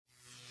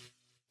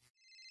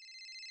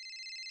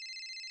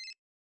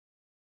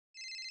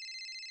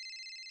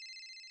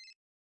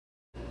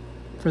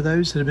For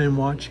those that have been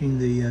watching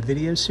the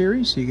video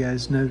series, you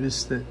guys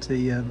noticed that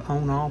the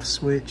on-off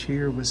switch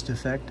here was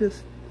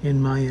defective.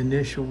 In my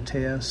initial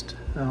test,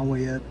 all the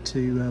way up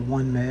to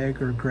 1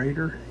 meg or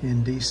greater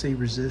in DC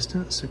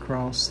resistance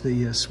across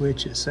the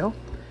switch itself.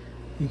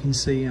 You can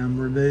see I'm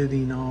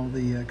removing all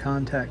the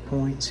contact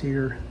points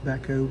here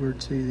back over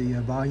to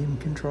the volume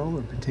control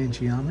or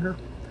potentiometer.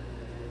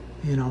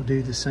 And I'll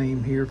do the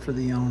same here for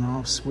the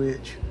on-off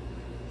switch.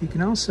 You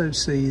can also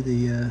see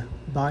the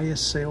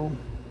bias cell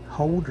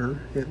holder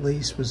at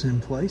least was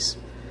in place,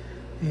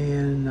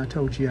 and I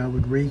told you I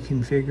would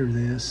reconfigure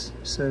this,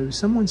 so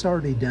someone's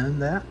already done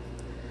that.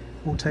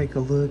 We'll take a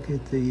look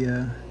at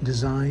the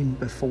design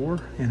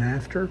before and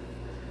after,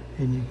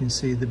 and you can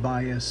see the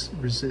bias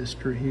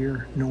resistor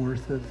here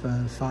north of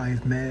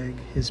 5 meg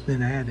has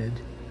been added.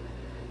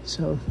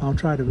 So I'll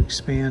try to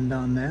expand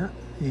on that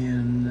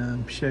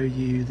and show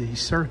you the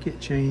circuit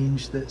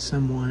change that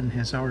someone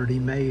has already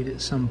made at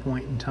some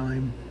point in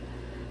time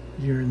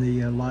during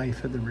the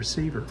life of the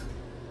receiver.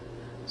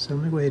 So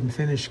let me go ahead and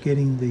finish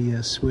getting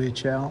the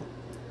switch out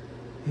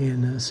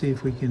and see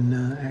if we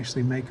can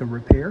actually make a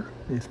repair.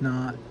 If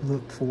not,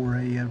 look for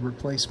a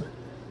replacement.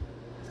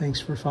 Thanks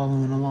for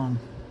following along.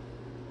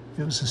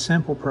 It was a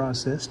simple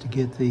process to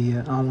get the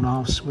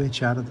on-off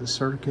switch out of the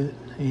circuit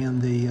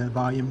and the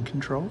volume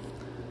control.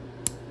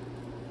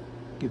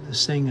 Give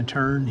this thing a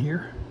turn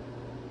here.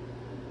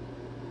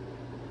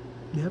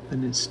 Yep,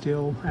 and it's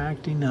still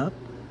acting up.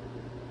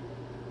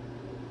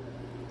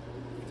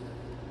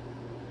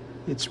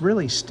 It's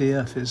really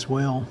stiff as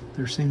well.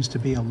 There seems to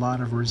be a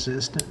lot of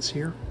resistance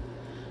here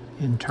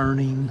in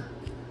turning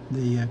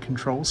the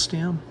control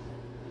stem.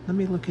 Let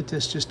me look at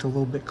this just a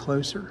little bit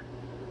closer.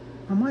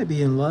 I might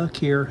be in luck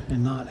here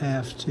and not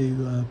have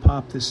to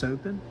pop this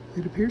open.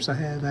 It appears I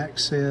have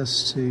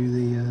access to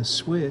the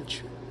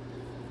switch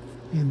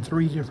in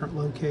 3 different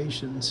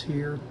locations,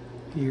 here,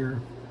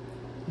 here,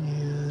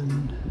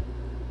 and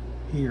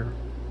here.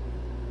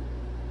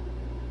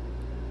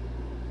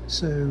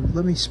 So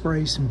let me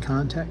spray some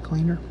contact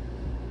cleaner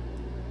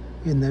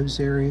in those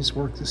areas,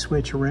 work the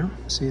switch around,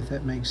 see if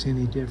that makes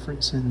any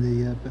difference in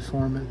the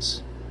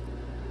performance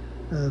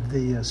of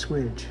the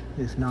switch.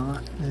 If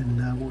not,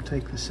 then we'll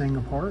take this thing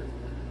apart.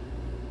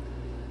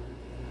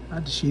 I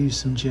just use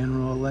some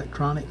general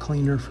electronic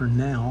cleaner for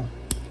now.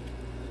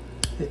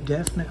 It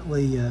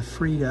definitely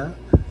freed up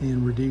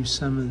and reduced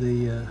some of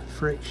the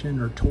friction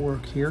or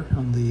torque here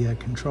on the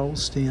control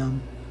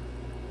stem.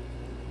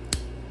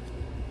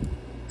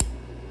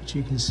 But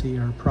you can see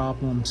our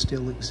problem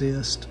still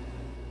exists.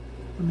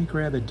 Let me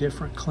grab a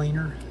different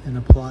cleaner and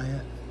apply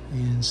it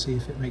and see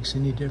if it makes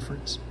any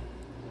difference.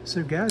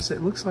 So guys,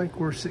 it looks like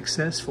we're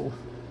successful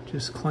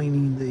just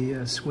cleaning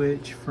the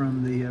switch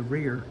from the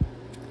rear.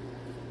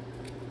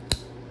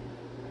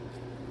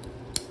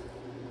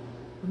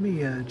 Let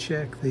me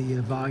check the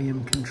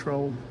volume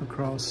control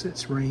across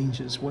its range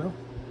as well.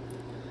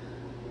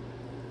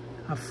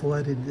 I've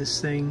flooded this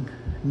thing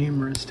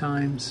numerous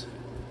times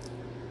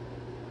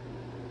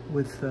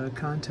with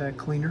contact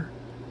cleaner,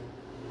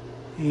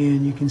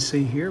 and you can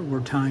see here we're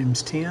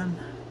times 10.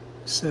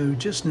 So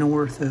just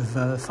north of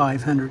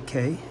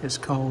 500K is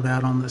called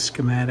out on the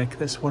schematic.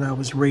 That's what I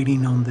was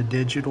reading on the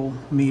digital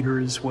meter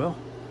as well.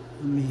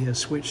 Let me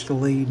switch the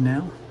lead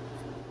now,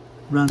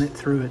 run it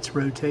through its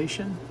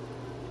rotation.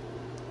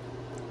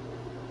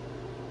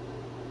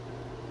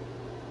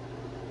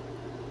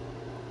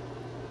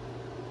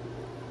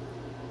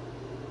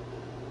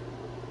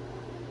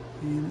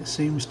 And it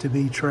seems to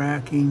be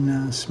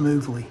tracking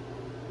smoothly.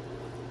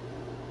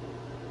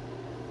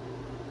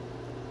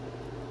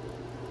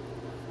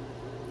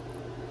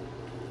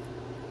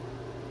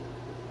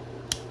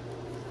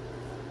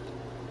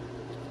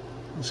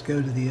 Let's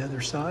go to the other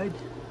side.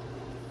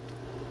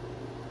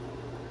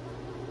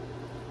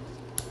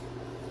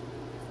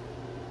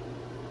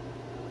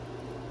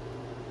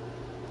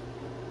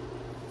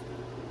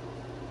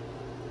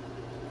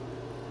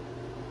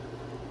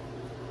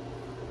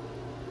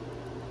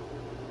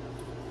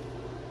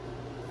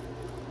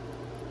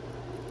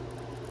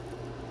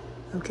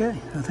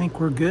 Okay, I think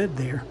we're good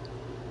there.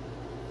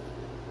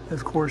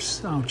 Of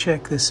course, I'll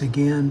check this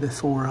again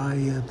before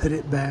I put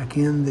it back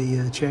in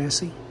the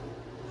chassis.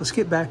 Let's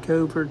get back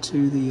over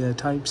to the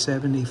Type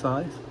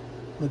 75.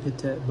 Look at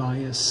that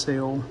bias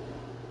cell.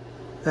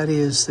 That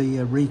is the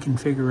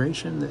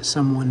reconfiguration that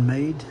someone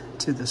made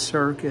to the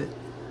circuit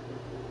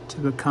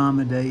to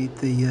accommodate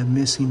the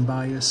missing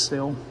bias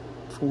cell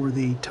for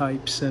the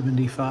Type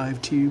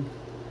 75 tube.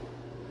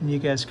 And you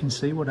guys can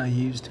see what I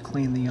used to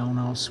clean the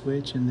on-off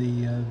switch and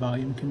the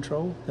volume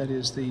control. That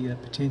is the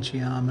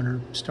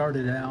potentiometer.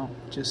 Started out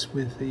just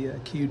with the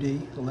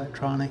QD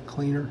electronic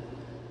cleaner.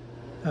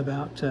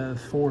 About 4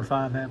 or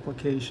 5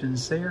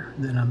 applications there.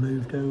 Then I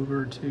moved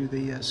over to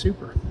the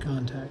super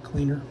contact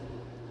cleaner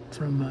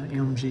from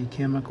MG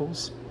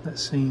Chemicals. That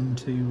seemed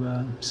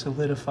to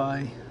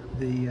solidify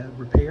the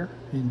repair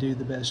and do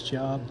the best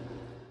job.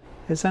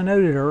 As I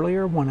noted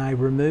earlier, when I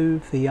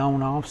removed the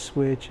on-off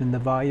switch and the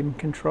volume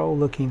control,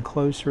 looking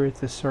closer at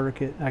the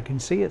circuit, I can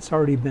see it's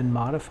already been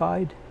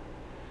modified.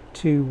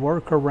 to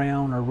work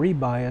around or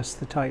rebias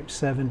the type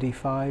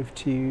 75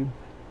 tube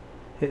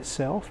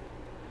itself.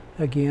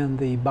 Again,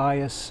 the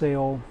bias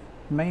cell,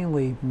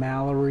 mainly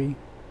Mallory,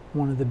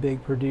 one of the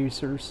big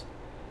producers.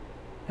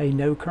 A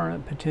no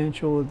current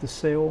potential of the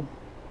cell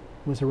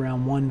was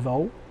around 1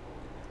 volt,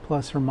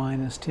 plus or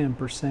minus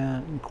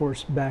 10%. Of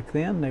course, back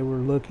then they were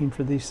looking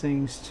for these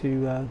things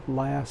to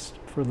last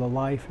for the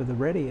life of the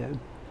radio.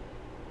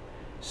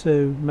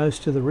 So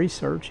most of the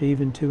research,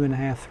 even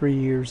 2.5, 3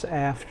 years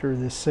after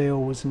the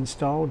cell was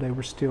installed, they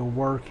were still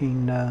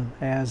working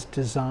as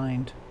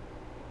designed.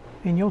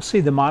 And you'll see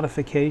the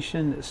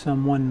modification that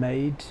someone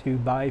made to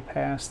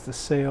bypass the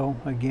cell.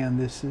 Again,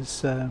 this is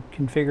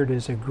configured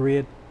as a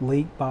grid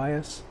leak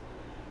bias.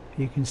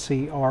 You can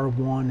see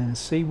R1 and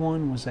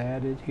C1 was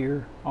added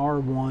here.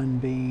 R1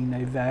 being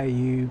a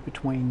value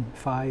between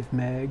 5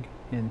 meg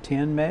and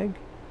 10 meg.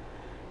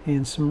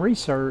 And some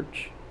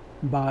research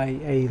by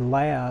a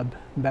lab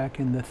back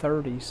in the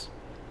 30s.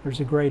 There's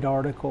a great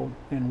article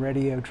in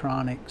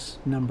Radiotronics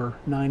number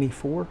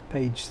 94,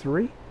 page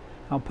 3.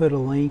 I'll put a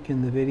link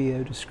in the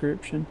video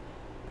description,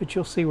 but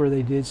you'll see where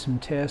they did some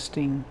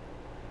testing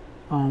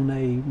on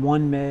a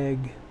 1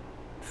 meg,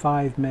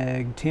 5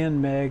 meg, 10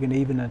 meg, and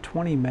even a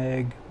 20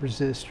 meg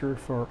resistor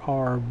for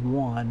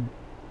R1.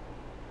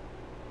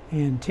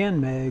 And 10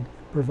 meg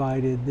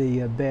provided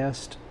the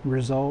best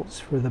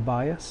results for the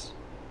bias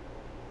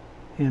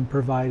and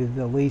provided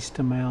the least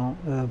amount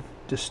of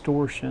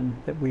distortion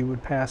that we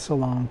would pass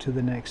along to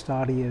the next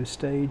audio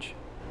stage.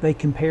 They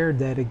compared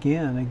that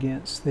again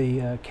against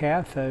the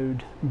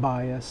cathode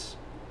bias,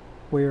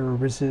 where a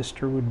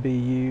resistor would be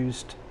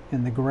used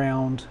and the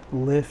ground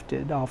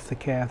lifted off the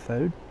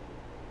cathode,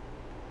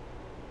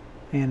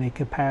 and a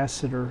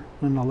capacitor,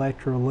 an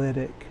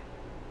electrolytic,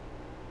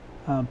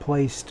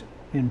 placed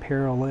in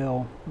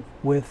parallel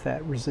with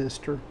that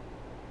resistor.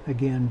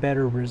 Again,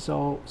 better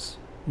results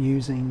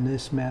using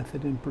this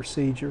method and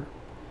procedure.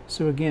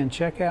 So again,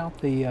 check out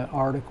the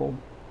article.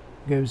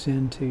 Goes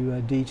into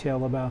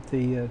detail about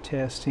the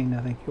testing.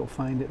 I think you'll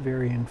find it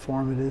very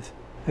informative.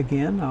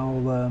 Again,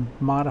 I'll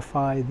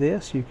modify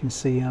this. You can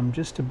see I'm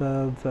just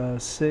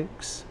above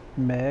 6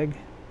 meg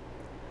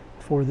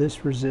for this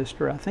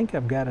resistor. I think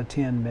I've got a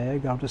 10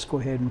 meg. I'll just go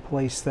ahead and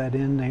place that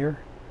in there,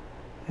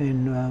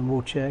 and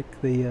we'll check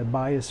the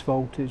bias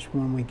voltage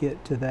when we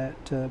get to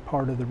that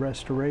part of the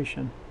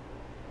restoration.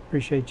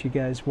 Appreciate you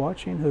guys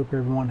watching. Hope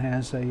everyone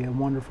has a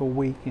wonderful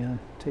weekend.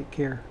 Take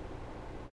care.